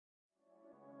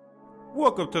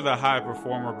Welcome to the High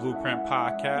Performer Blueprint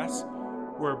Podcast,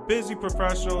 where busy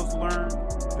professionals learn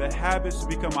the habits to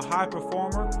become a high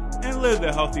performer and live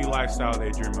the healthy lifestyle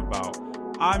they dream about.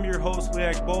 I'm your host,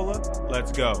 Leak Bola.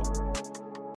 Let's go.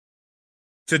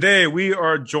 Today, we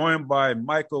are joined by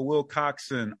Michael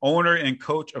Wilcoxon, owner and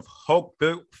coach of Hope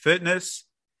Built Fitness.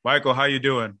 Michael, how you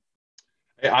doing?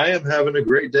 Hey, I am having a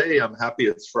great day. I'm happy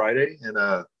it's Friday, and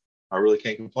I really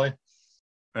can't complain.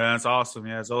 That's awesome.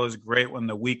 Yeah, it's always great when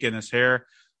the weekend is here.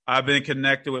 I've been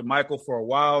connected with Michael for a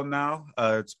while now.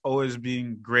 It's always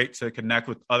been great to connect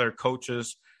with other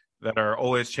coaches that are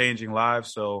always changing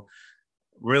lives. So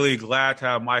really glad to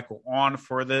have Michael on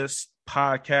for this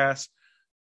podcast.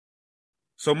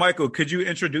 So Michael, could you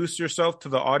introduce yourself to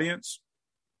the audience?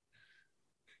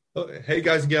 Hey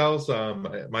guys and gals,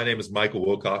 my name is Michael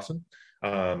Wilcoxon.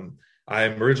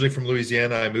 I'm originally from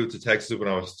Louisiana. I moved to Texas when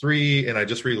I was 3, and I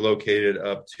just relocated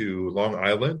up to Long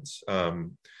Island.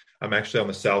 I'm actually on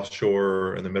the South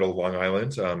Shore in the middle of Long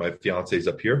Island. My fiance is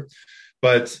up here.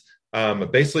 But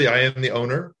basically, I am the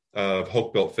owner of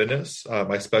Hope Built Fitness.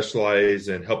 I specialize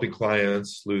in helping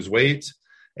clients lose weight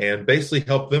and basically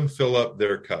help them fill up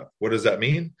their cup. What does that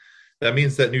mean? That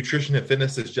means that nutrition and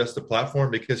fitness is just a platform,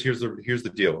 because here's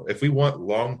the deal. If we want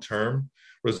long-term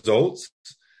results,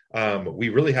 we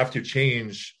really have to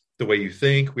change the way you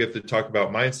think. We have to talk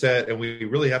about mindset, and we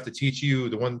really have to teach you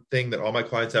the one thing that all my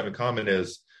clients have in common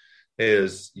is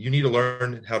you need to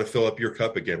learn how to fill up your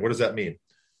cup again. What does that mean?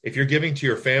 If you're giving to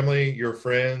your family, your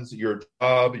friends, your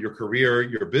job, your career,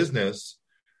 your business,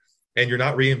 and you're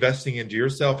not reinvesting into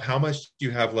yourself, how much do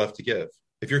you have left to give?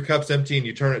 If your cup's empty and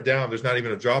you turn it down, there's not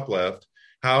even a drop left.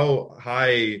 How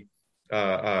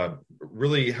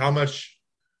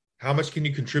much can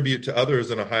you contribute to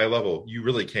others on a high level? You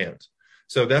really can't.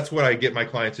 So that's what I get my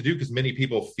clients to do, because many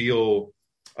people feel,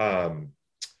 I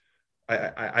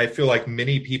feel like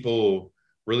many people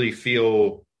really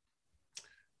feel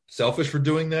selfish for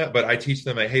doing that. But I teach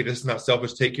them, hey, this is not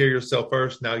selfish. Take care of yourself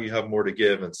first. Now you have more to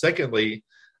give. And secondly,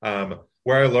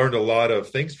 where I learned a lot of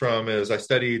things from is I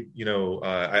studied,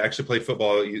 I actually played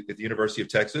football at the University of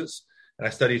Texas, and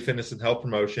I studied fitness and health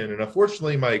promotion. And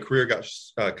unfortunately, my career got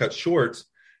cut short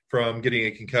from getting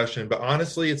a concussion. But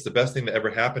honestly, it's the best thing that ever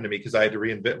happened to me, because I had to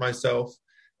reinvent myself.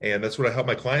 And that's what I help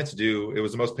my clients do. It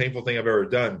was the most painful thing I've ever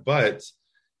done. But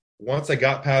once I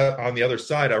got on the other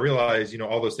side, I realized,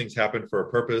 all those things happen for a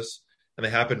purpose, and they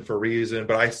happen for a reason.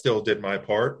 But I still did my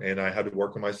part, and I had to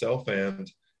work on myself.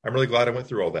 And I'm really glad I went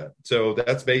through all that. So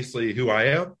that's basically who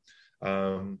I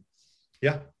am.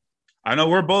 Yeah. I know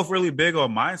we're both really big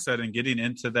on mindset and getting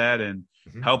into that and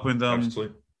helping them.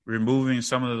 Absolutely. Removing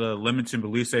some of the limiting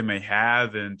beliefs they may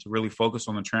have, and to really focus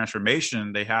on the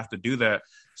transformation, they have to do that.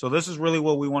 So this is really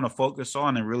what we want to focus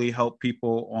on and really help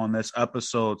people on this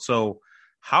episode. So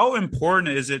how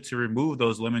important is it to remove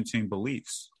those limiting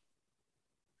beliefs?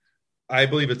 I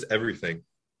believe it's everything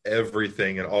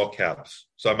in all caps.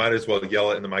 So I might as well yell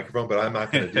it in the microphone, but I'm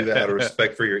not going to do that out of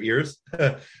respect for your ears.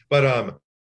 But,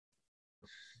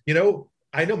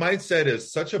 I know mindset is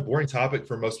such a boring topic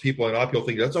for most people, and a lot of people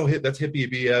think that's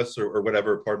hippie BS or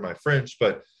whatever, pardon my French.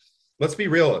 But let's be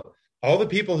real. All the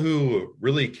people who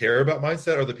really care about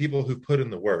mindset are the people who put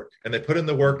in the work, and they put in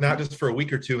the work not just for a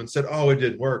week or two and said, oh, it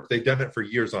didn't work. They've done it for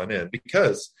years on end.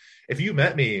 Because if you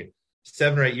met me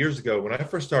 7 or 8 years ago, when I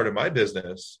first started my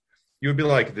business, you would be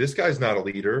like, this guy's not a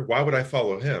leader. Why would I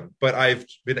follow him? But I've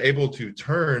been able to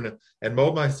turn and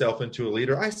mold myself into a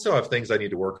leader. I still have things I need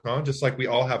to work on, just like we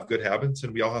all have good habits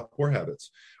and we all have poor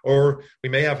habits. Or we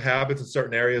may have habits in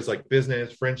certain areas like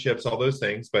business, friendships, all those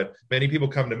things. But many people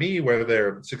come to me, whether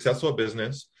they're successful at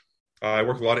business. I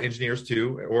work with a lot of engineers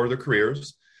too, or their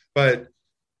careers. But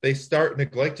they start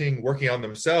neglecting working on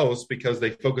themselves because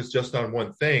they focus just on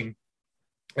one thing.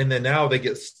 And then now they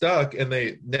get stuck,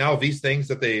 and now these things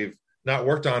that they've not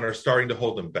worked on are starting to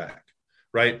hold them back,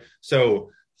 right? So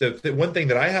the one thing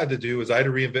that I had to do is I had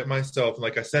to reinvent myself. And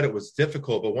like I said, it was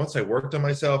difficult. But once I worked on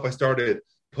myself, I started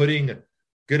putting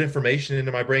good information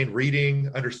into my brain,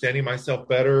 reading, understanding myself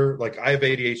better. Like I have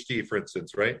ADHD, for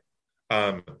instance, right?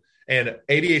 And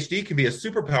ADHD can be a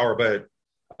superpower, but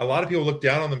a lot of people look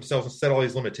down on themselves and set all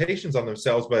these limitations on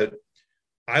themselves. But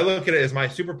I look at it as my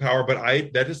superpower, but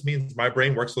that just means my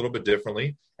brain works a little bit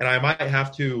differently. And I might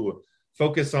have to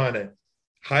focus on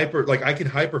I can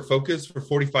hyper focus for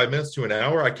 45 minutes to an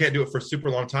hour. I can't do it for a super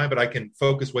long time, but I can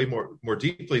focus way more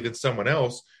deeply than someone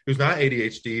else who's not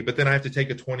ADHD. But then I have to take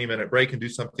a 20-minute break and do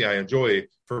something I enjoy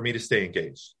for me to stay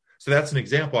engaged. So that's an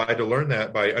example. I had to learn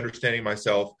that by understanding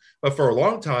myself. But for a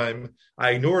long time,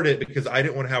 I ignored it because I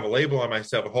didn't want to have a label on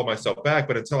myself and hold myself back.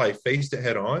 But until I faced it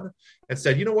head on and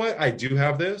said, you know what, I do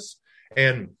have this.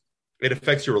 And It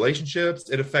affects your relationships.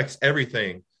 It affects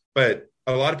everything. But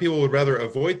a lot of people would rather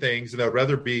avoid things, and they would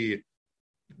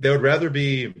rather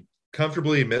be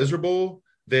comfortably miserable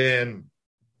than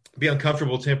be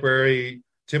uncomfortable temporarily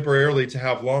to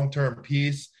have long-term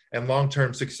peace and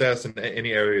long-term success in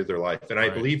any area of their life. And I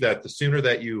believe that the sooner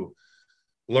that you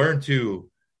learn to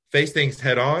face things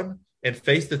head on and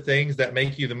face the things that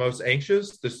make you the most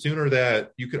anxious, the sooner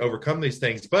that you can overcome these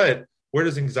things. But where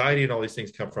does anxiety and all these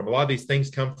things come from? A lot of these things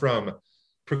come from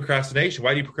procrastination.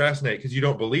 Why do you procrastinate? Because you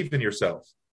don't believe in yourself.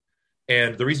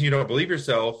 And the reason you don't believe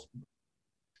yourself,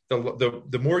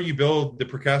 the more you build the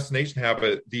procrastination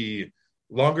habit, the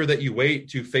longer that you wait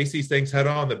to face these things head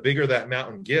on, the bigger that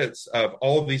mountain gets of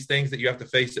all of these things that you have to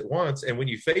face at once. And when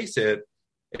you face it,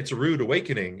 it's a rude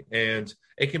awakening, and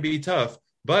it can be tough.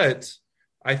 But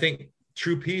I think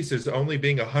true peace is only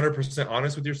being 100%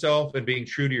 honest with yourself and being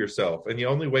true to yourself. And the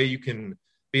only way you can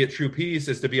be at true peace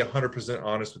is to be 100%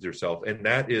 honest with yourself. And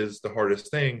that is the hardest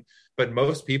thing. But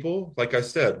most people, like I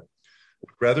said,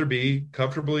 would rather be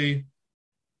comfortably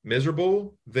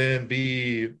miserable than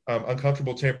be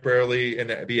uncomfortable temporarily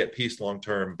and be at peace long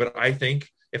term. But I think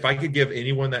if I could give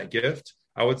anyone that gift,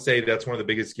 I would say that's one of the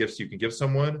biggest gifts you can give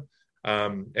someone.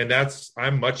 And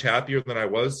I'm much happier than I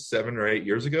was 7 or 8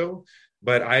 years ago.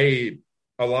 But a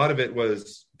lot of it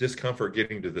was discomfort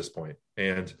getting to this point.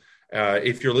 And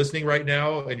if you're listening right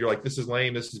now and you're like, this is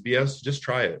lame, this is BS, just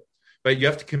try it. But you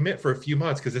have to commit for a few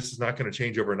months, because this is not going to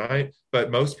change overnight.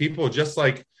 But most people, just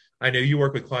like I know you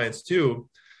work with clients too,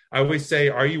 I always say,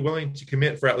 are you willing to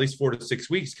commit for at least 4 to 6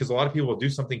 weeks? Because a lot of people will do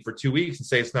something for 2 weeks and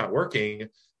say it's not working,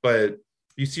 but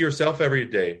you see yourself every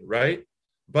day, right?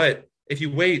 But if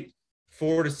you wait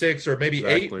 4 to 6 or maybe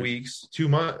 8 weeks, 2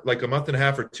 months, like a month and a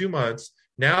half or 2 months,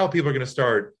 now people are going to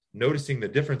start noticing the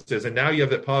differences. And now you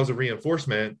have that positive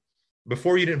reinforcement.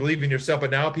 Before you didn't believe in yourself,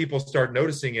 but now people start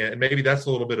noticing it. And maybe that's a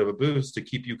little bit of a boost to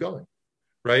keep you going,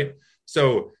 right?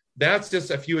 So that's just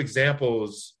a few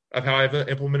examples of how I've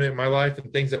implemented it in my life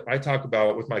and things that I talk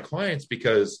about with my clients,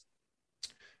 because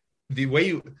the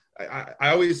way I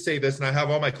always say this, and I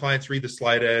have all my clients read the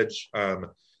Slide Edge,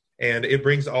 and it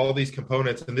brings all these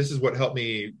components. And this is what helped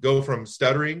me go from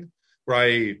stuttering, where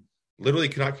I literally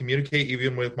cannot communicate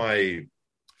even with my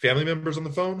family members on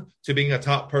the phone, to being a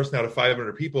top person out of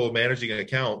 500 people managing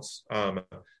accounts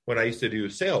when I used to do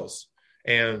sales.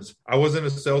 And I wasn't a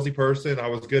salesy person. I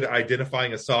was good at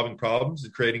identifying and solving problems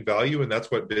and creating value. And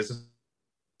that's what business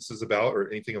is about, or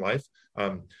anything in life.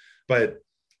 But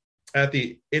at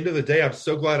the end of the day, I'm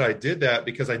so glad I did that,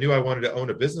 because I knew I wanted to own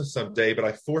a business someday, but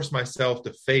I forced myself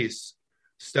to face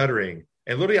stuttering.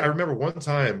 And literally, I remember one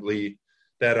time, Lee,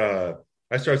 that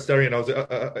I started stuttering, and I was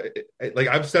like,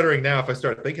 I'm stuttering now if I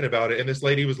start thinking about it. And this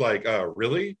lady was like,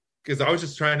 really? Because I was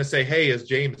just trying to say, hey, is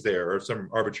James there, or some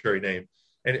arbitrary name.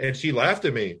 And she laughed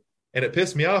at me, and it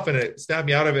pissed me off, and it snapped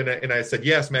me out of it. And I said,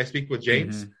 yes, may I speak with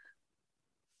James? Mm-hmm.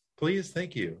 Please,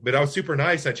 thank you. But I was super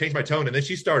nice. I changed my tone, and then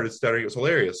she started stuttering. It was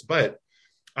hilarious. But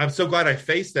I'm so glad I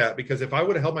faced that, because if I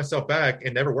would have held myself back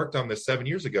and never worked on this 7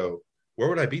 years ago, where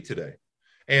would I be today?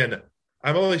 And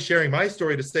I'm only sharing my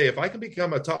story to say, if I can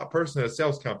become a top person at a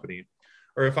sales company,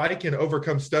 or if I can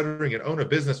overcome stuttering and own a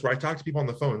business where I talk to people on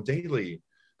the phone daily,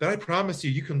 then I promise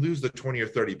you can lose the 20 or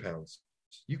 30 pounds.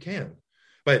 You can.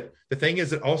 But the thing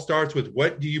is, it all starts with,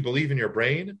 what do you believe in your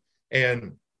brain?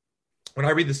 And when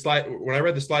I read the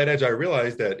Slide Edge, I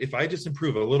realized that if I just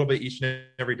improve a little bit each and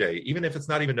every day, even if it's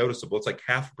not even noticeable, it's like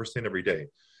 0.5% every day.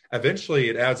 Eventually,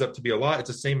 it adds up to be a lot. It's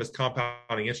the same as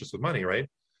compounding interest with money, right?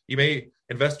 You may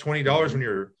invest $20 when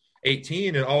you're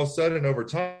 18, and all of a sudden, over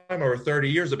time, over 30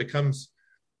 years, it becomes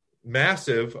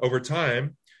massive over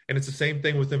time. And it's the same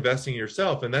thing with investing in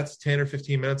yourself. And that's 10 or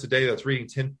 15 minutes a day. That's reading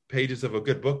 10 pages of a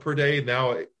good book per day.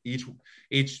 Now,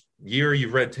 each year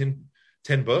you've read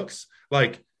 10 books.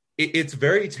 Like, it's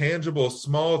very tangible,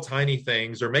 small, tiny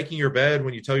things, or making your bed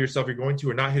when you tell yourself you're going to,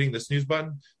 or not hitting the snooze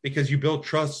button, because you build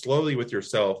trust slowly with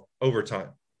yourself over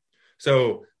time.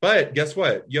 So, but guess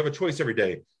what? You have a choice every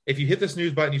day. If you hit the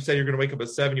snooze button, you say you're going to wake up at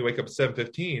 7, you wake up at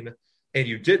 7:15, and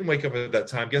you didn't wake up at that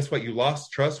time, guess what? You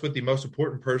lost trust with the most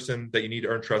important person that you need to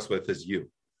earn trust with, is you.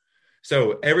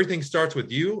 So everything starts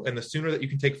with you. And the sooner that you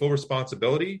can take full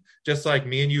responsibility, just like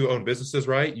me and you own businesses,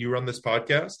 right? You run this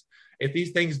podcast. If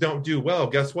these things don't do well,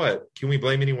 guess what? Can we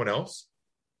blame anyone else?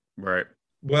 Right.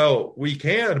 Well, we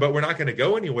can, but we're not going to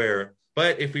go anywhere.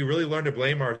 But if we really learn to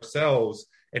blame ourselves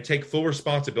and take full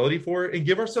responsibility for it, and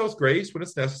give ourselves grace when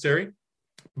it's necessary,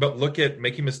 but look at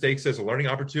making mistakes as a learning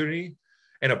opportunity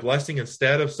and a blessing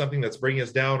instead of something that's bringing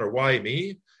us down, or why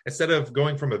me, instead of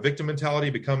going from a victim mentality,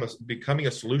 becoming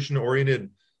a solution-oriented,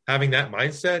 having that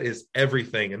mindset is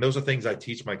everything. And those are things I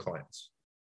teach my clients.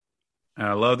 And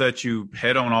I love that you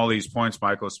hit on all these points,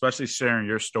 Michael, especially sharing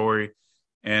your story.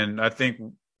 And I think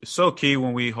it's so key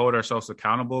when we hold ourselves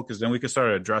accountable, because then we can start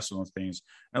addressing those things.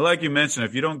 And like you mentioned,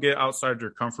 if you don't get outside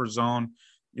your comfort zone,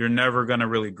 you're never going to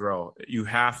really grow. You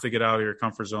have to get out of your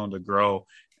comfort zone to grow.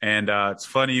 And it's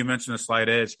funny you mentioned the slight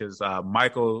edge, because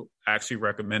Michael actually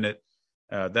recommended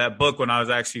that book when I was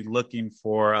actually looking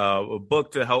for a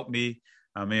book to help me.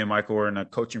 Me and Michael were in a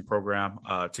coaching program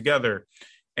together.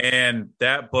 And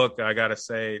that book, I got to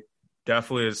say,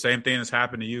 definitely the same thing that's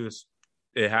happened to you.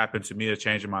 It happened to me, to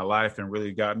change my life and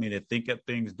really got me to think of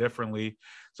things differently.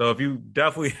 So if you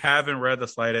definitely haven't read The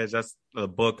Slight Edge, that's the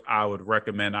book I would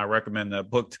recommend. I recommend that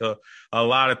book to a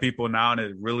lot of people now, and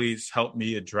it really has helped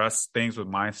me address things with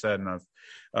mindset. And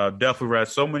I've definitely read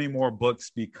so many more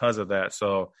books because of that.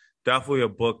 So definitely a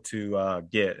book to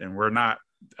get. And we're not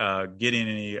getting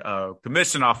any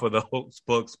commission off of those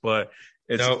books, but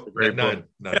it's a great book.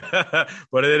 None.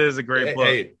 But it is a great book.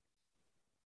 Hey.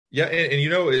 Yeah, and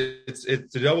it's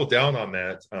to double down on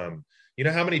that.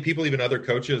 How many people, even other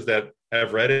coaches, that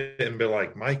have read it and been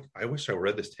like, Mike, I wish I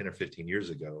read this 10 or 15 years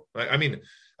ago. I mean,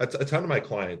 a ton of my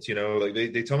clients, like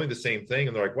they tell me the same thing,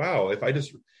 and they're like, wow, if I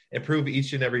just improve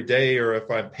each and every day, or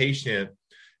if I'm patient.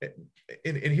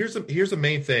 And here's the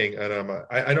main thing. And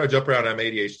I know I jump around, I'm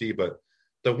ADHD, but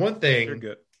the one thing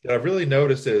that I've really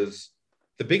noticed is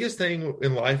the biggest thing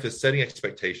in life is setting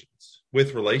expectations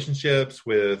with relationships,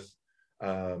 with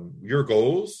your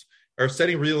goals, are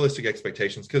setting realistic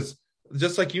expectations. Because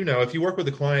just like, if you work with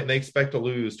a client and they expect to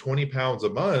lose 20 pounds a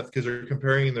month because they're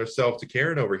comparing themselves to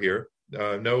Karen over here,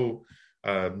 no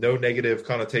negative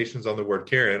connotations on the word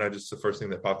Karen. Just the first thing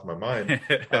that popped in my mind.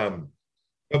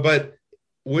 But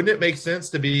wouldn't it make sense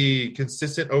to be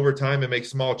consistent over time and make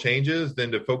small changes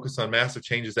than to focus on massive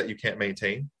changes that you can't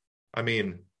maintain? I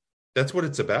mean, that's what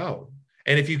it's about.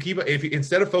 And if you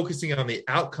instead of focusing on the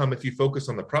outcome, if you focus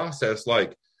on the process,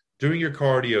 like doing your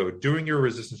cardio, doing your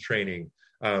resistance training,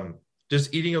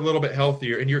 just eating a little bit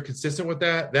healthier, and you're consistent with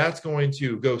that, that's going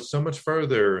to go so much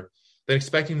further than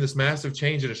expecting this massive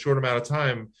change in a short amount of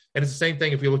time. And it's the same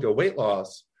thing if you look at weight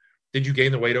loss. Did you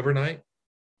gain the weight overnight?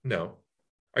 No.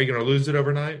 Are you going to lose it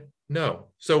overnight? No.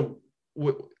 So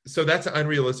that's an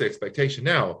unrealistic expectation.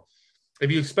 Now, if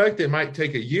you expect it might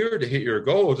take a year to hit your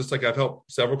goal, just like I've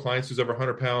helped several clients who's over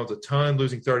 100 pounds, a ton,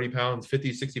 losing 30 pounds,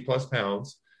 50, 60 plus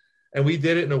pounds. And we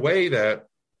did it in a way that,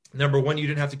 number one, you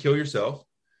didn't have to kill yourself.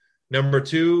 Number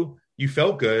two, you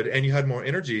felt good and you had more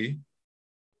energy.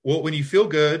 Well, when you feel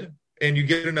good and you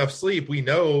get enough sleep, we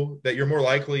know that you're more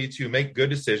likely to make good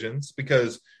decisions,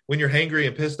 because when you're hangry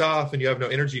and pissed off and you have no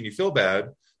energy and you feel bad,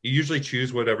 you usually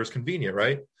choose whatever's convenient,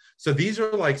 right? So these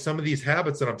are like some of these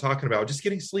habits that I'm talking about, just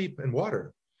getting sleep and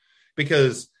water.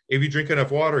 Because if you drink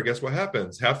enough water, guess what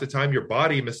happens? Half the time your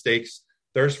body mistakes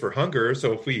thirst for hunger.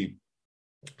 So if we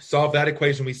solve that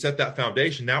equation, we set that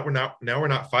foundation, now we're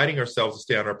not fighting ourselves to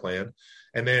stay on our plan.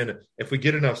 And then if we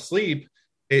get enough sleep,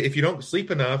 if you don't sleep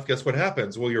enough, guess what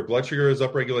happens? Well, your blood sugar is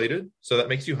upregulated. So that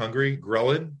makes you hungry.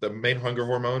 Ghrelin, the main hunger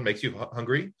hormone, makes you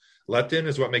hungry. Leptin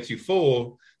is what makes you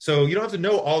full. So you don't have to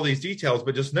know all these details,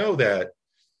 but just know that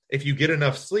if you get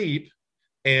enough sleep,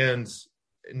 and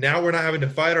now we're not having to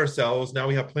fight ourselves, now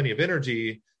we have plenty of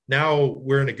energy, now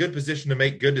we're in a good position to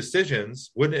make good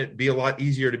decisions. Wouldn't it be a lot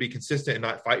easier to be consistent and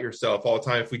not fight yourself all the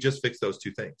time if we just fix those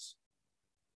two things?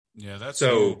 Yeah, that's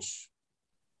huge.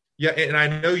 Yeah, and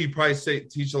I know you probably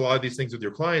teach a lot of these things with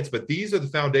your clients, but these are the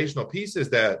foundational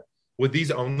pieces that, would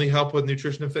these only help with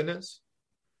nutrition and fitness?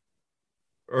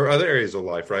 Or other areas of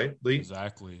life, right, Lee?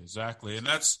 Exactly.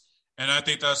 And I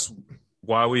think that's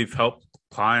why we've helped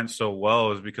clients so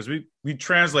well, is because we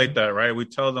translate that, right? We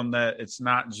tell them that it's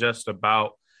not just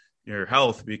about your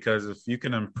health, because if you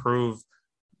can improve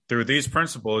through these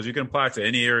principles, you can apply it to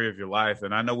any area of your life.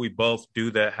 And I know we both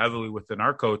do that heavily within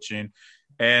our coaching.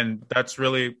 And that's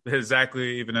really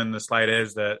exactly, even in the slight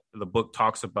edge that the book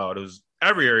talks about, is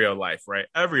every area of life, right?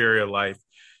 Every area of life.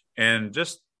 And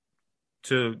just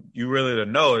to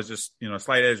know is just,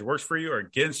 slight edge works for you or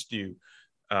against you.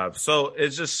 So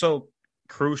it's just so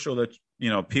crucial that,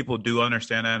 people do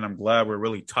understand that. And I'm glad we're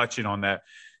really touching on that.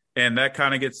 And that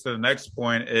kind of gets to the next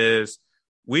point, is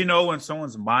we know when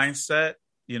someone's mindset,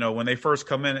 when they first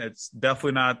come in, it's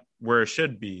definitely not where it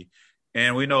should be.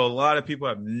 And we know a lot of people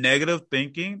have negative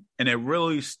thinking, and it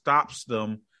really stops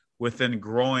them within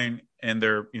growing in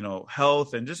their,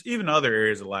 health and just even other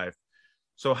areas of life.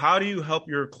 So how do you help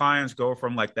your clients go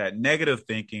from like that negative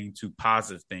thinking to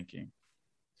positive thinking?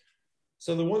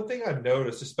 So the one thing I've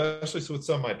noticed, especially with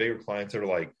some of my bigger clients that are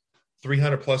like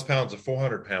 300 plus pounds or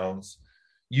 400 pounds,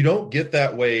 you don't get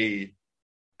that way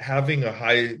having a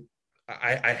high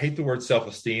I hate the word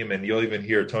self-esteem, and you'll even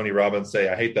hear Tony Robbins say,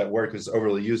 I hate that word because it's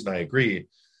overly used, and I agree.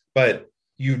 But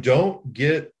you don't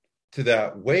get to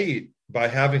that weight by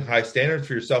having high standards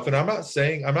for yourself. And I'm not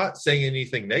saying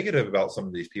anything negative about some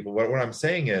of these people, but what I'm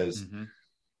saying is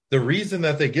the reason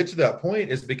that they get to that point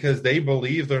is because they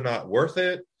believe they're not worth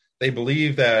it. They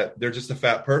believe that they're just a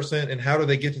fat person. And how do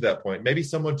they get to that point? Maybe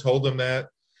someone told them that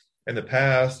in the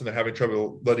past and they're having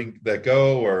trouble letting that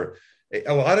go, or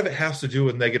a lot of it has to do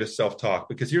with negative self-talk.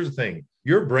 Because here's the thing,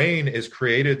 your brain is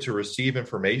created to receive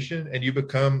information, and you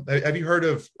become, have you heard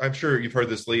of, I'm sure you've heard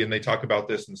this, Lee, and they talk about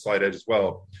this in Slide Edge as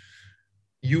well.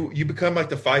 You become like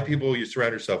the 5 people you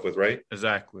surround yourself with, right?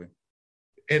 Exactly.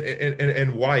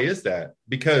 And why is that?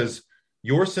 Because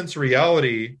your sense of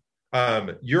reality,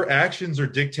 your actions are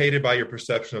dictated by your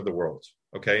perception of the world.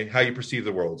 Okay, how you perceive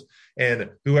the world, and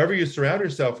whoever you surround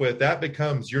yourself with, that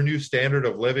becomes your new standard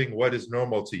of living, what is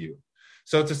normal to you.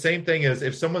 So it's the same thing as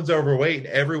if someone's overweight and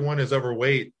everyone is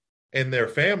overweight in their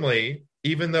family,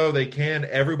 even though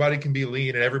everybody can be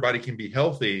lean and everybody can be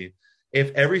healthy.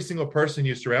 If every single person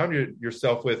you surround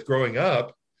yourself with growing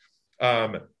up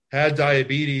had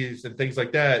diabetes and things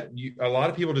like that, a lot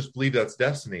of people just believe that's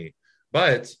destiny.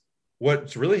 But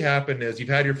what's really happened is you've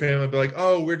had your family be like,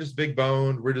 oh, we're just big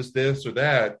boned, we're just this or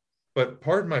that. But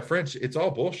pardon my French, it's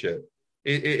all bullshit.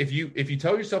 If you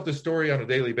tell yourself this story on a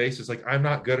daily basis, like I'm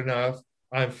not good enough,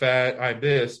 I'm fat, I'm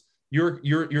this, you're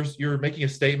making a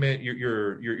statement.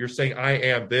 You're saying I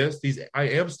am this. These I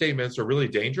am statements are really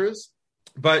dangerous.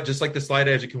 But just like the Slide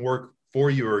Edge, it can work for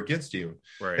you or against you.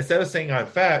 Right. Instead of saying I'm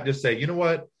fat, just say, you know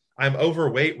what? I'm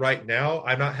overweight right now.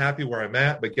 I'm not happy where I'm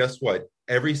at, but guess what?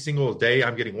 Every single day,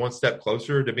 I'm getting one step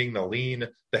closer to being the lean,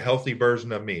 the healthy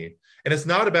version of me. And it's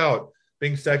not about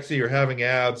being sexy or having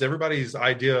abs. Everybody's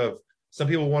idea of, some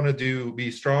people want to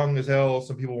be strong as hell.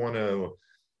 Some people want to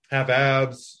have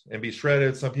abs and be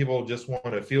shredded. Some people just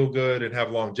want to feel good and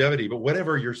have longevity. But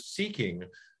whatever you're seeking,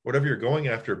 whatever you're going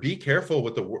after, be careful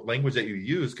with the language that you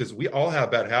use, because we all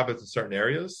have bad habits in certain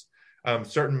areas.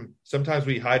 Sometimes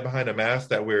we hide behind a mask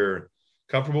that we're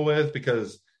comfortable with,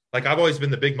 because like I've always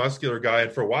been the big muscular guy,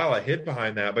 and for a while I hid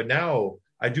behind that, but now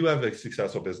I do have a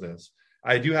successful business.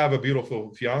 I do have a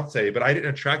beautiful fiance, but I didn't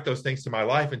attract those things to my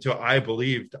life until I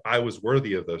believed I was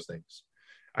worthy of those things.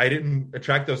 I didn't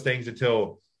attract those things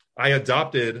until I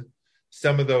adopted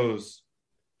some of those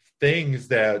things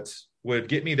that would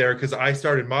get me there, because I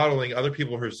started modeling other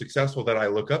people who are successful that I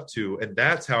look up to. And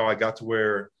that's how I got to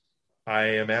where I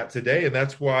am at today. And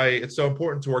that's why it's so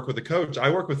important to work with a coach. I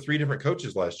worked with 3 different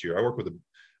coaches last year. I worked with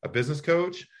a business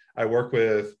coach. I work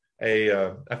with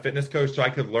a fitness coach, so I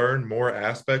could learn more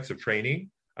aspects of training,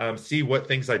 see what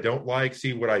things I don't like,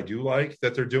 see what I do like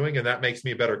that they're doing. And that makes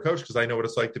me a better coach, because I know what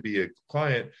it's like to be a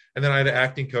client. And then I had an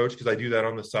acting coach, because I do that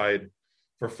on the side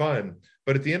for fun.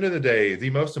 But at the end of the day,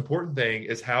 the most important thing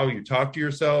is how you talk to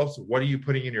yourselves. What are you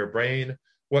putting in your brain?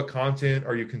 What content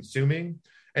are you consuming?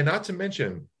 And not to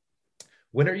mention,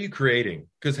 when are you creating?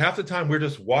 Because half the time we're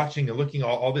just watching and looking at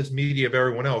all this media of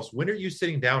everyone else. When are you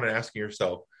sitting down and asking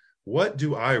yourself, what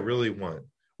do I really want?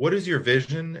 What is your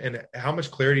vision, and how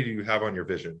much clarity do you have on your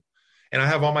vision? And I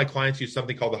have all my clients use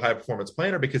something called the High Performance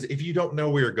Planner, because if you don't know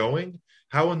where you're going,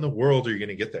 how in the world are you going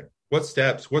to get there? What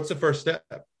steps? What's the first step?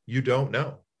 You don't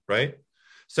know, right?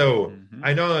 So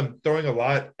I know I'm throwing a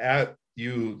lot at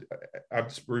you. I'm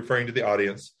referring to the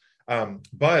audience,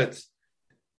 but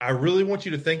I really want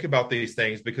you to think about these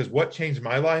things, because what changed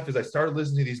my life is I started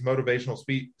listening to these motivational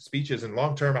speeches, and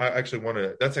long term,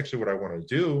 that's actually what I want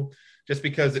to do, just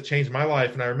because it changed my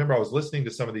life. And I remember I was listening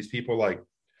to some of these people like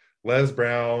Les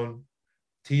Brown,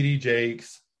 TD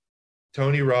Jakes,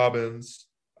 Tony Robbins,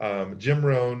 Jim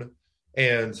Rohn.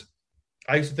 And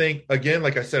I used to think, again,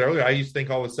 like I said earlier, I used to think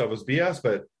all this stuff was BS,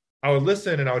 but I would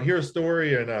listen and I would hear a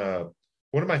story. And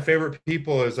one of my favorite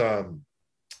people is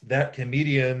that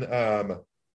comedian,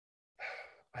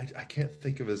 I can't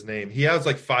think of his name. He has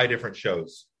like 5 different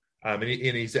shows, and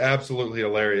he's absolutely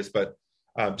hilarious. But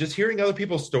just hearing other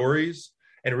people's stories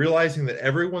and realizing that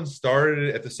everyone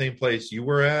started at the same place you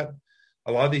were at.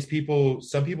 A lot of these people,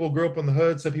 some people grew up in the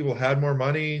hood, some people had more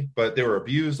money, but they were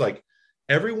abused. Like,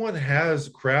 everyone has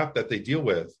crap that they deal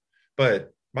with.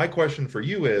 But my question for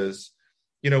you is,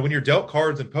 when you're dealt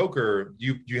cards in poker,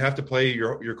 you have to play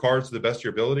your cards to the best of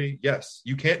your ability. Yes,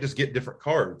 you can't just get different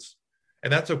cards,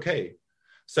 and that's okay.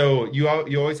 So you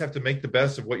always have to make the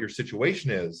best of what your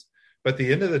situation is. But at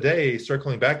the end of the day,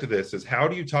 circling back to this, is how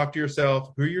do you talk to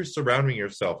yourself, who you're surrounding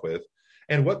yourself with,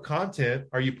 and what content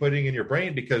are you putting in your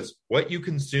brain? Because what you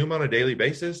consume on a daily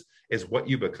basis is what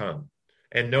you become.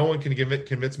 And no one can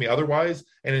convince me otherwise.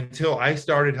 And until I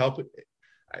started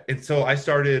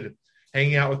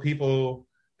hanging out with people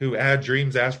who had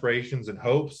dreams, aspirations, and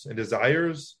hopes and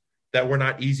desires that were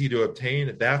not easy to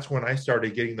obtain. That's when I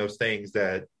started getting those things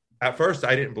that at first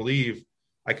I didn't believe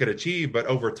I could achieve, but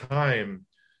over time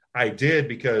I did,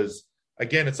 because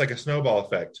again, it's like a snowball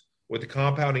effect. With the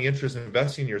compounding interest in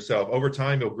investing in yourself, over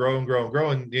time you'll grow and grow and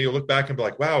grow. And you'll look back and be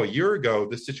like, wow, a year ago,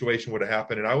 this situation would have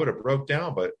happened and I would have broke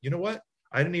down. But you know what?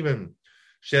 I didn't even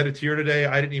shed a tear today.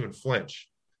 I didn't even flinch.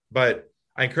 But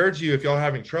I encourage you, if y'all are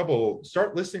having trouble,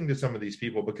 start listening to some of these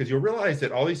people, because you'll realize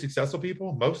that all these successful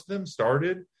people, most of them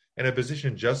started in a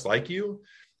position just like you.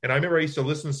 And I remember I used to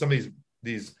listen to some of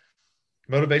these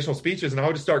motivational speeches and I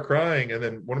would just start crying. And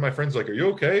then one of my friends was like, are you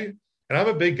okay? And I'm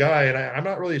a big guy, and I'm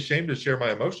not really ashamed to share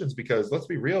my emotions, because let's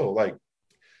be real, like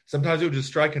sometimes it would just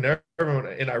strike a nerve.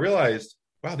 And I realized,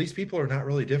 wow, these people are not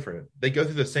really different. They go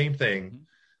through the same thing.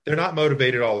 They're not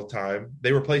motivated all the time.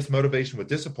 They replace motivation with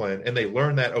discipline, and they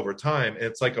learn that over time. And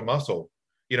it's like a muscle.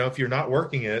 You know, if you're not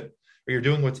working it, or you're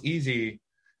doing what's easy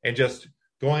and just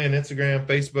going on Instagram,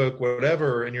 Facebook,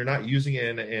 whatever, and you're not using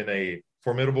it in a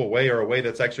formidable way, or a way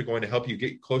that's actually going to help you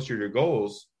get closer to your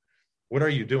goals, what are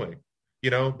you doing? You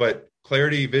know, but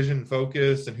clarity, vision,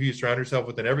 focus, and who you surround yourself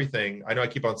with and everything, I know I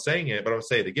keep on saying it, but I'm going to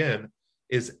say it again,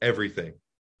 is everything.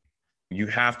 You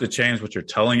have to change what you're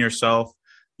telling yourself.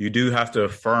 You do have to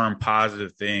affirm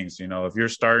positive things. You know, if you're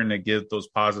starting to get those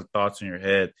positive thoughts in your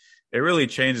head, it really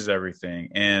changes everything.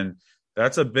 And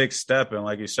that's a big step. And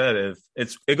like you said,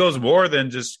 if it goes more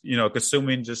than just, you know,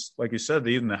 consuming, just like you said,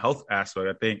 even the health aspect.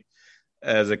 I think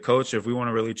as a coach, if we want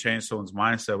to really change someone's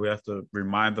mindset, we have to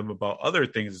remind them about other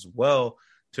things as well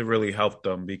to really help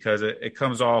them, because it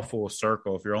comes all full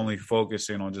circle. If you're only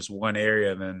focusing on just one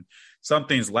area, then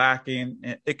something's lacking.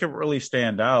 It can really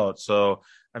stand out. So,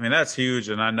 I mean, that's huge.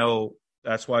 And I know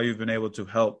that's why you've been able to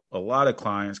help a lot of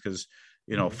clients, because,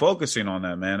 you know, focusing on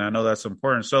that, man, I know that's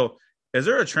important. So is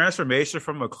there a transformation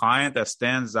from a client that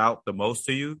stands out the most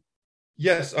to you?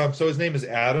 Yes. So his name is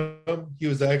Adam. He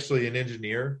was actually an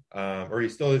engineer, or he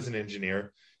still is an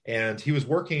engineer. And he was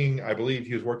working, I believe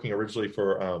he was working originally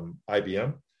for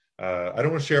IBM. I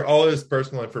don't want to share all his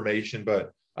personal information,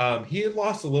 but he had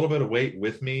lost a little bit of weight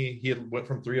with me. He had went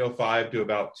from 305 to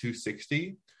about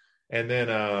 260. And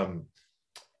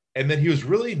then he was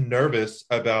really nervous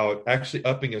about actually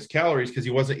upping his calories, because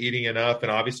he wasn't eating enough.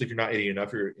 And obviously, if you're not eating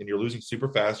enough, you're losing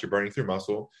super fast, you're burning through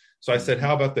muscle. So I said,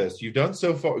 how about this? You've done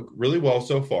so far really well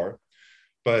so far,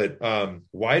 but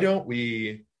why don't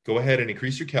we go ahead and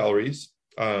increase your calories?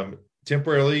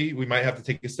 Temporarily, we might have to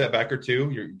take a step back or two.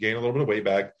 You're gaining a little bit of weight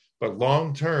back, but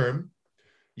long term,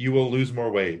 you will lose more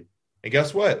weight. And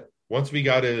guess what? Once we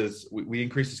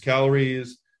increased his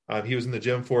calories. He was in the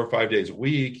gym 4 or 5 days a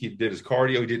week. He did his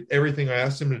cardio. He did everything I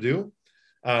asked him to do.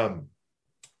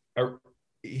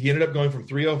 He ended up going from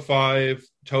 305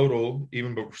 total,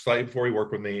 slightly before he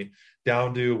worked with me,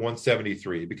 down to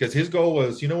 173, because his goal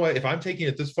was, you know what, if I'm taking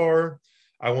it this far,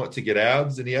 I want to get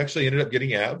abs. And he actually ended up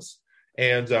getting abs.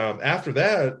 And after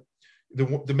that,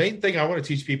 the main thing I want to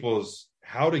teach people is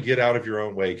how to get out of your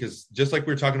own way. Because just like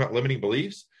we were talking about limiting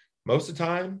beliefs, most of the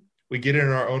time we get in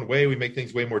our own way. We make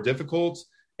things way more difficult.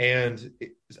 And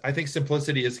I think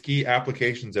simplicity is key.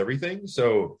 Application's everything.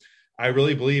 So I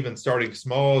really believe in starting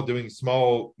small, getting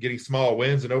small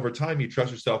wins. And over time, you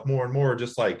trust yourself more and more.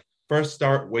 Just like first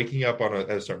start waking up at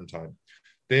a certain time,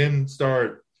 then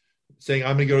start saying,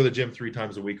 I'm going to go to the gym 3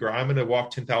 times a week, or I'm going to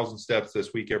walk 10,000 steps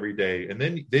this week every day. And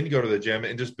then go to the gym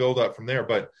and just build up from there.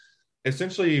 But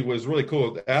essentially it was really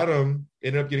cool. Adam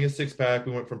ended up getting a 6-pack.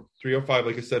 We went from 305,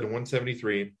 like I said, to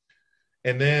 173.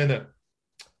 And then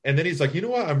he's like, you know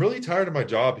what? I'm really tired of my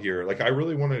job here. Like, I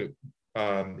really want to,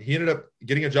 he ended up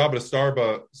getting a job at a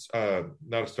Starbucks,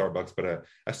 not a Starbucks, but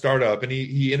a startup. And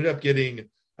he ended up getting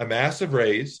a massive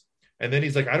raise. And then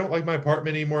he's like, I don't like my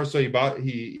apartment anymore. So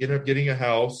he ended up getting a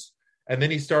house. And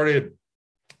then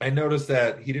I noticed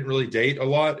that he didn't really date a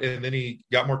lot. And then he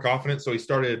got more confident. So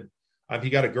he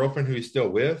got a girlfriend who he's still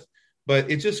with. But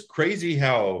it's just crazy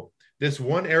how this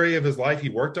one area of his life he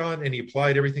worked on, and he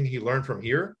applied everything he learned from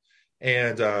here.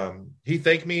 And he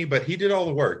thanked me, but he did all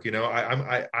the work. You know,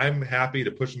 I'm happy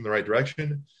to push him in the right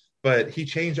direction, but he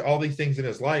changed all these things in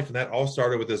his life. And that all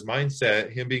started with his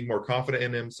mindset, him being more confident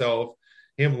in himself,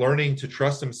 him learning to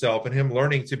trust himself, and him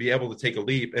learning to be able to take a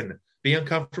leap and be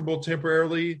uncomfortable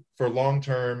temporarily for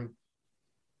long-term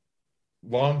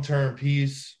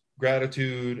peace,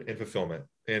 gratitude, and fulfillment.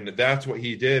 And that's what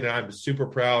he did. And I'm super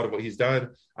proud of what he's done.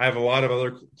 I have a lot of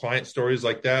other client stories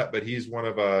like that, but he's one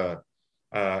of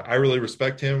I really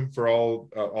respect him for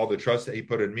all the trust that he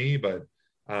put in me, but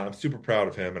I'm super proud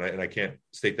of him, and I can't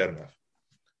state that enough.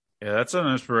 Yeah, that's an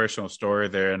inspirational story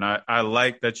there. And I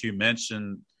like that you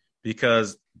mentioned,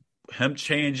 because him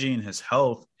changing his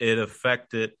health, it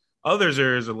affected others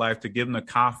areas of life to give him the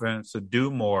confidence to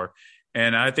do more.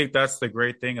 And I think that's the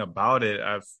great thing about it.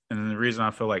 And the reason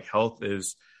I feel like health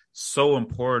is so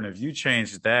important. If you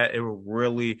change that, it will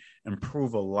really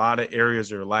improve a lot of areas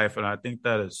of your life. And I think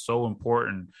that is so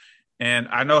important. And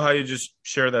I know how you just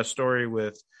shared that story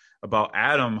about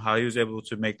Adam, how he was able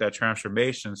to make that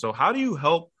transformation. So how do you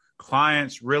help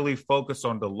clients really focus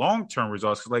on the long-term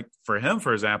results? Like for him,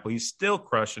 for example, he's still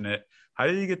crushing it. How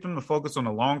do you get them to focus on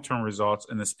the long-term results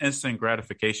in this instant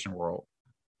gratification world?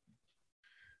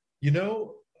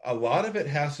 A lot of it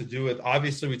has to do with,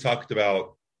 obviously, we talked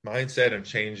about mindset and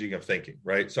changing of thinking,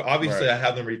 right? So obviously I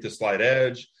have them read the slide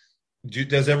edge.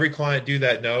 Does every client do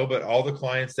that? No, but all the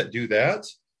clients that do that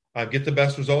get the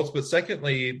best results. But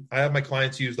secondly, I have my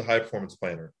clients use the high performance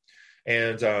planner.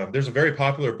 And there's a very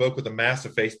popular book with a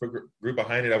massive Facebook group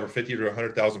behind it. Over 50 to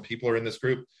 100,000 people are in this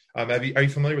group. Are you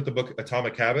familiar with the book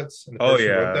Atomic Habits? And the person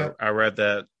who wrote that? I read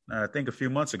that, I think a few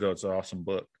months ago. It's an awesome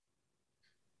book.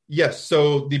 Yes.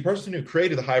 So the person who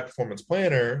created the high performance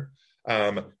planner,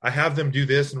 I have them do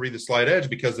this and read the slide edge,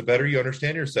 because the better you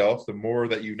understand yourself, the more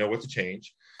that you know what to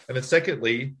change. And then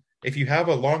secondly, if you have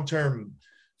a long-term,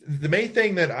 the main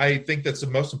thing that I think that's the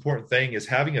most important thing is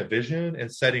having a vision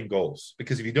and setting goals,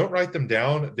 because if you don't write them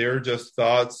down, they're just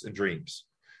thoughts and dreams.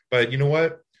 But you know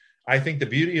what? I think the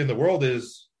beauty in the world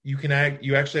is you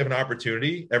actually have an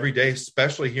opportunity every day,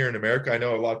 especially here in America. I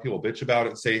know a lot of people bitch about it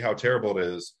and say how terrible it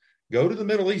is. Go to the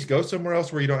Middle East, go somewhere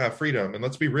else where you don't have freedom. And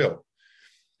let's be real.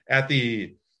 At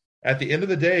the end of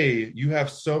the day, you have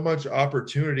so much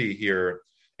opportunity here,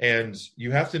 and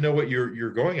you have to know what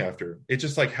you're going after. It's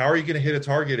just like, how are you going to hit a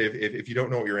target if you don't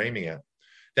know what you're aiming at?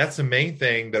 That's the main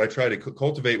thing that I try to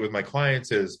cultivate with my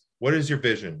clients is, what is your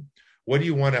vision? What do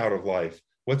you want out of life?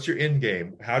 What's your end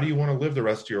game? How do you want to live the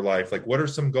rest of your life? Like, what are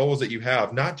some goals that you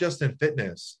have, not just in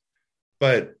fitness,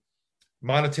 but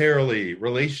monetarily,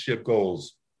 relationship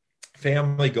goals,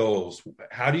 family goals?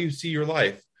 How do you see your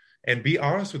life? And be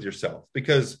honest with yourself,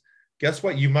 because guess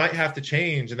what? You might have to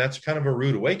change, and that's kind of a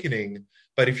rude awakening.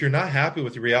 But if you're not happy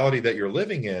with the reality that you're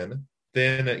living in,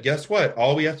 then guess what?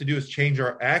 All we have to do is change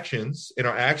our actions, and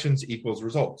our actions equals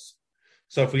results.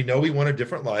 So if we know we want a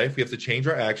different life, we have to change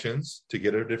our actions to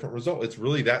get a different result. It's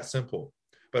really that simple.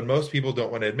 But most people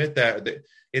don't want to admit that.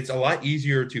 It's a lot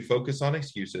easier to focus on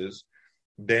excuses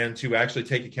than to actually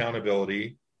take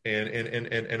accountability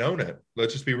and own it.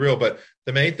 Let's just be real. But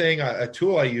the main thing, a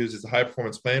tool I use is the high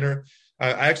performance planner. I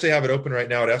actually have it open right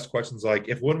now. It asks questions like,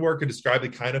 if one word could describe the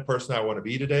kind of person I want to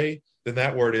be today, then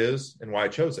that word is, and why I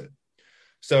chose it.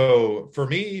 So for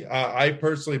me, I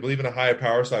personally believe in a higher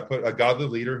power. So I put a godly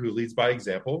leader who leads by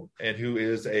example and who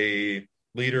is a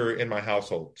leader in my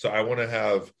household. So I want to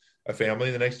have a family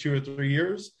in the next 2 or 3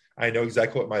 years. I know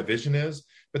exactly what my vision is.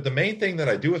 But the main thing that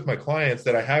I do with my clients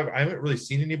that I haven't really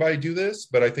seen anybody do this,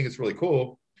 but I think it's really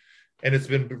cool, and it's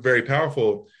been very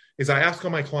powerful, is I ask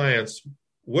all my clients,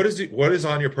 what is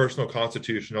on your personal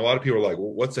constitution? A lot of people are like,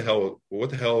 well, what the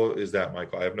hell is that,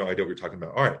 Michael? I have no idea what you're talking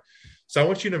about. All right. So I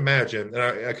want you to imagine,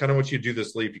 and I kind of want you to do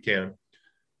this, Lee, if you can.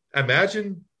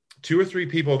 Imagine 2 or 3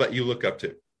 people that you look up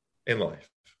to in life.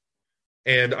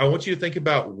 And I want you to think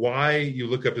about why you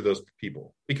look up to those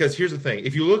people. Because here's the thing.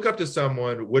 If you look up to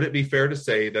someone, would it be fair to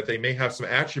say that they may have some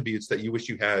attributes that you wish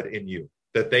you had in you,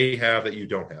 that they have that you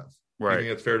don't have? Right. You think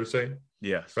that's fair to say?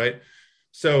 Yes. Right.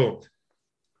 So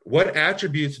what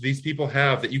attributes do these people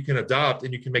have that you can adopt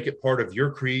and you can make it part of your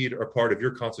creed or part of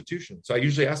your constitution? So I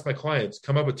usually ask my clients,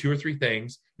 come up with 2 or 3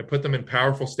 things and put them in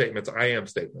powerful statements. I am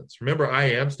statements. Remember,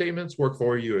 I am statements work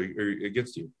for you or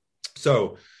against you.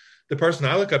 So the person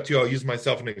I look up to, I'll use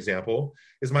myself as an example,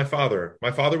 is my father. My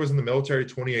father was in the military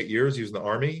 28 years. He was in the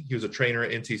Army. He was a trainer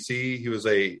at NTC. He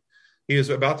was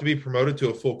about to be promoted to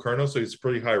a full colonel, so he's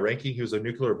pretty high ranking. He was a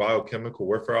nuclear biochemical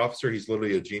warfare officer. He's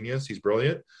literally a genius. He's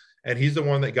brilliant. And he's the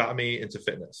one that got me into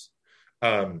fitness.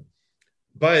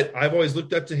 But I've always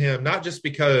looked up to him, not just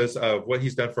because of what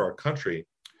he's done for our country,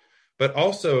 but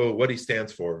also what he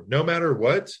stands for. No matter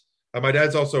what, my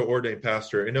dad's also an ordained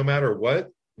pastor, and no matter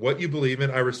what you believe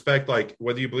in, I respect, like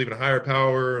whether you believe in a higher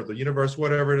power, the universe,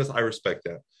 whatever it is, I respect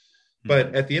that. Mm-hmm.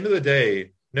 But at the end of the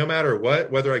day, no matter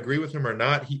what, whether I agree with him or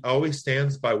not, he always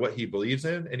stands by what he believes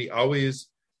in, and he always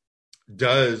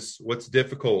does what's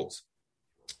difficult.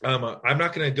 I'm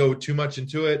not going to go too much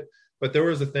into it, but there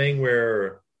was a thing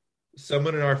where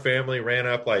someone in our family ran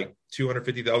up like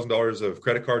 $250,000 of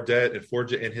credit card debt and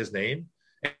forged it in his name.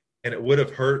 And it would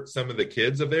have hurt some of the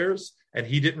kids of theirs. And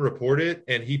he didn't report it.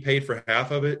 And he paid for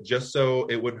half of it just so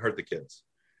it wouldn't hurt the kids.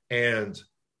 And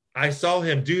I saw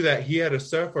him do that. He had a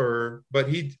sufferer, but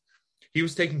he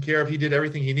was taken care of. He did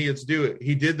everything he needed to do.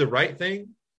 He did the right thing,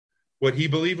 what he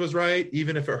believed was right,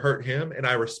 even if it hurt him. And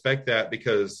I respect that,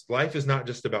 because life is not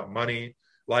just about money.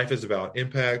 Life is about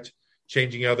impact,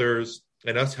 changing others,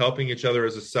 and us helping each other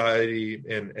as a society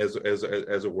and as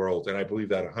a world. And I believe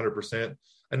that 100%.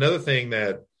 Another thing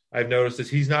that I've noticed is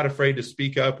he's not afraid to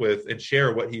speak up with and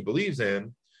share what he believes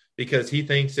in, because he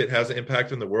thinks it has an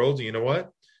impact in the world. And you know what?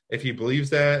 If he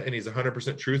believes that and he's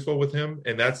 100% truthful with him,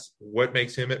 and that's what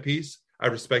makes him at peace, I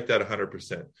respect that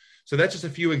 100%. So that's just a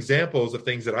few examples of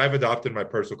things that I've adopted in my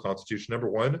personal constitution. Number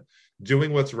one,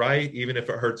 doing what's right, even if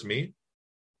it hurts me.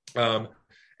 And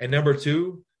number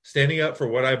two, standing up for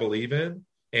what I believe in,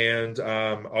 and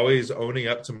always owning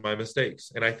up to my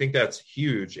mistakes. And I think that's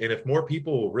huge. And if more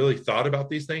people really thought about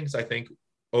these things, I think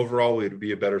overall it would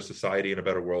be a better society and a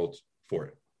better world for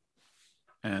it.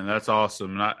 And that's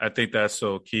awesome. And I think that's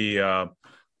so key. I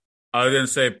was going to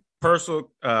say personal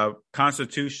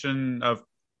constitution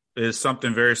is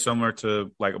something very similar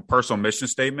to like a personal mission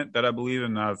statement that I believe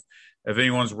in. If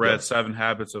anyone's read 7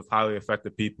 Habits of Highly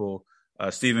Effective People,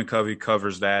 Stephen Covey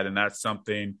covers that. And that's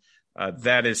something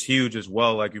that is huge as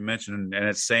well, like you mentioned. And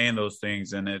it's saying those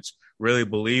things, and it's really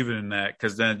believing in that,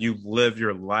 because then you live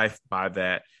your life by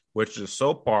that, which is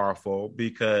so powerful,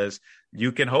 because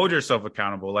you can hold yourself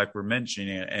accountable, like we're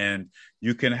mentioning it, and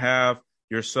you can have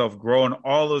yourself grow in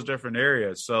all those different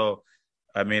areas. So,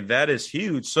 I mean, that is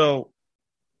huge. So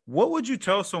what would you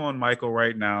tell someone, Michael,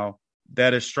 right now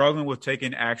that is struggling with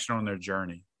taking action on their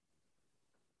journey?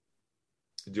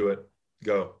 Do it.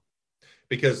 Go.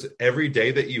 Because every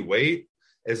day that you wait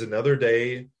is another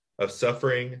day of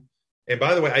suffering. And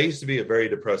by the way, I used to be a very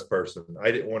depressed person.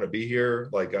 I didn't want to be here.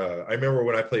 Like, I remember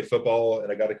when I played football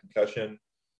and I got a concussion,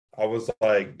 I was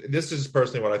like, this is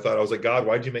personally what I thought. I was like, God,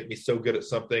 why'd you make me so good at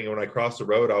something? And when I crossed the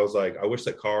road, I was like, I wish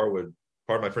that car would,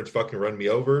 pardon my French, fucking run me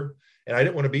over. And I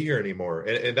didn't want to be here anymore.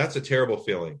 And that's a terrible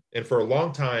feeling. And for a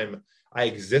long time, I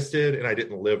existed and I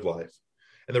didn't live life.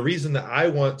 And the reason that I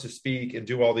want to speak and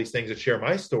do all these things and share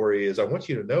my story is I want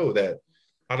you to know that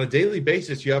on a daily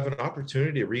basis, you have an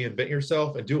opportunity to reinvent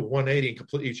yourself and do a 180 and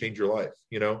completely change your life.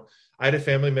 You know, I had a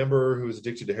family member who was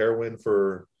addicted to heroin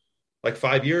for like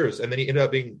 5 years, and then he ended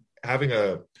up having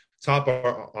a top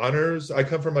honors. I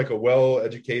come from like a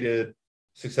well-educated,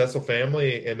 successful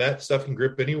family, and that stuff can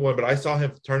grip anyone. But I saw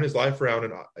him turn his life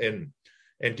around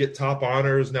and get top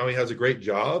honors. Now he has a great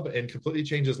job and completely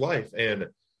change his life. And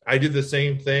I did the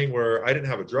same thing where I didn't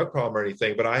have a drug problem or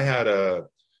anything, but I had a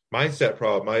mindset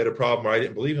problem. I had a problem where I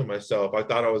didn't believe in myself. I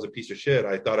thought I was a piece of shit.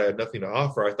 I thought I had nothing to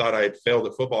offer. I thought I had failed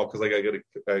at football because I got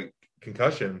a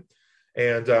concussion.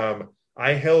 And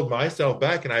I held myself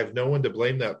back, and I have no one to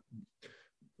blame.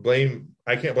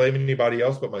 I can't blame anybody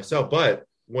else but myself. But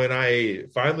when I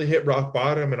finally hit rock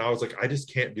bottom and I was like, I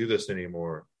just can't do this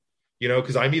anymore, you know,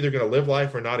 because I'm either going to live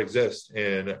life or not exist.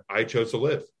 And I chose to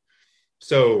live.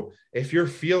 So if you're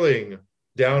feeling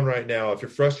down right now, if you're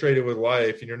frustrated with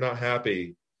life and you're not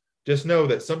happy, just know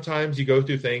that sometimes you go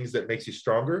through things that makes you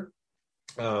stronger.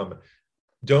 Don't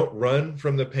run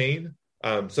from the pain.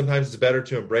 Sometimes it's better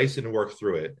to embrace it and work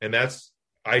through it. And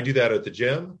I do that at the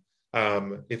gym.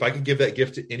 If I could give that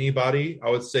gift to anybody,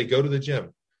 I would say, go to the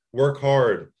gym, work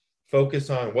hard, focus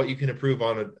on what you can improve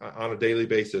on a daily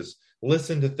basis.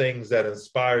 Listen to things that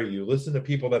inspire you. Listen to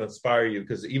people that inspire you.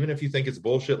 Because even if you think it's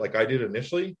bullshit, like I did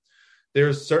initially,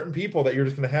 there's certain people that you're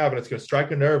just going to have, and it's going to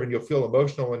strike a nerve, and you'll feel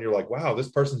emotional, and you're like, wow,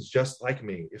 this person's just like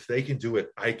me. If they can do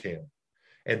it, I can.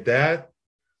 And that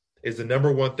is the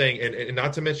number one thing. And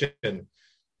not to mention,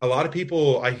 a lot of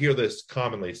people, I hear this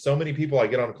commonly. So many people I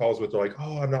get on calls with, they're like,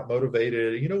 oh, I'm not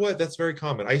motivated. You know what? That's very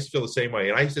common. I used to feel the same way.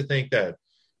 And I used to think that,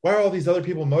 why are all these other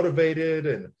people motivated?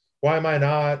 And why am I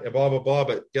not? And blah, blah, blah.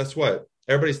 But guess what?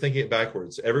 Everybody's thinking it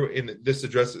backwards. This is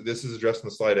addressed in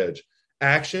the slide edge.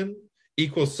 Action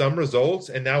equals some results.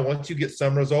 And now once you get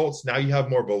some results, now you have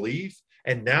more belief.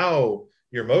 And now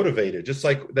you're motivated. Just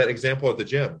like that example at the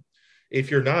gym. If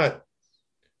you're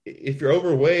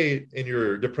overweight and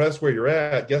you're depressed where you're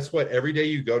at, guess what? Every day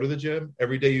you go to the gym,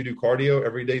 every day you do cardio,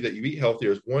 every day that you eat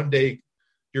healthier is one day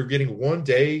you're getting 1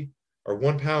 day or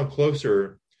 1 pound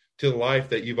closer to the life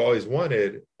that you've always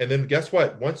wanted. And then guess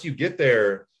what? Once you get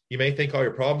there, you may think all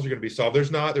your problems are going to be solved.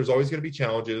 There's not. There's always going to be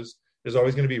challenges. There's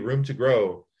always going to be room to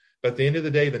grow. But at the end of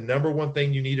the day, the number one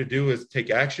thing you need to do is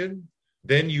take action.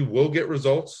 Then you will get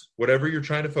results, whatever you're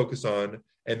trying to focus on.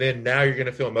 And then now you're going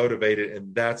to feel motivated.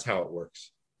 And that's how it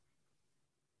works.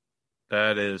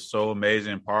 That is so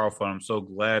amazing and powerful. I'm so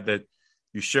glad that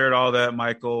you shared all that,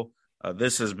 Michael.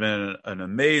 This has been an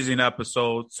amazing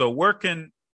episode. So where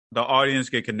can the audience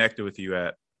get connected with you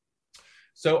at?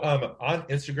 So on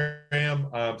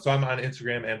Instagram, so I'm on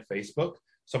Instagram and Facebook.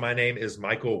 So my name is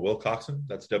Michael Wilcoxon.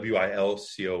 That's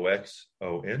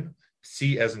Wilcoxon.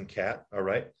 C as in cat. All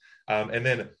right. And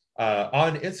then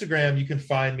on Instagram, you can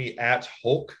find me at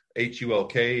Hulk,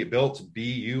 Hulk, built,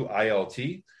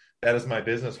 BUILT. That is my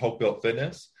business, Hulk Built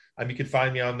Fitness. You can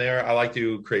find me on there. I like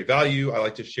to create value. I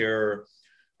like to share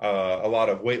a lot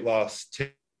of weight loss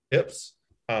tips.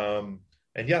 And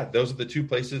yeah, those are the two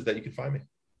places that you can find me.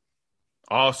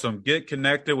 Awesome. Get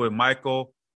connected with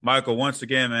Michael. Michael, once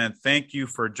again, man, thank you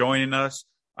for joining us.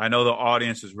 I know the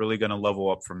audience is really going to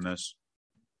level up from this.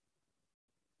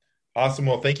 Awesome.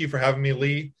 Well, thank you for having me,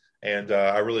 Lee. And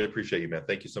I really appreciate you, man.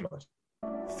 Thank you so much.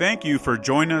 Thank you for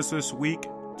joining us this week.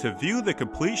 To view the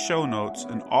complete show notes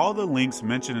and all the links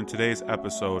mentioned in today's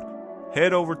episode,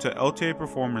 head over to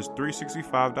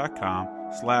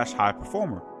LTAPerformance365.com/high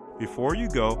performer. Before you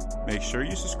go, make sure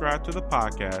you subscribe to the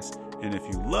podcast. And if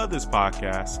you love this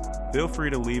podcast, feel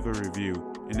free to leave a review.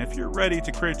 And if you're ready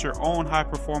to create your own high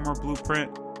performer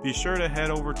blueprint, be sure to head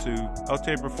over to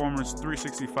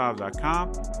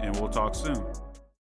LTAPerformance365.com and we'll talk soon.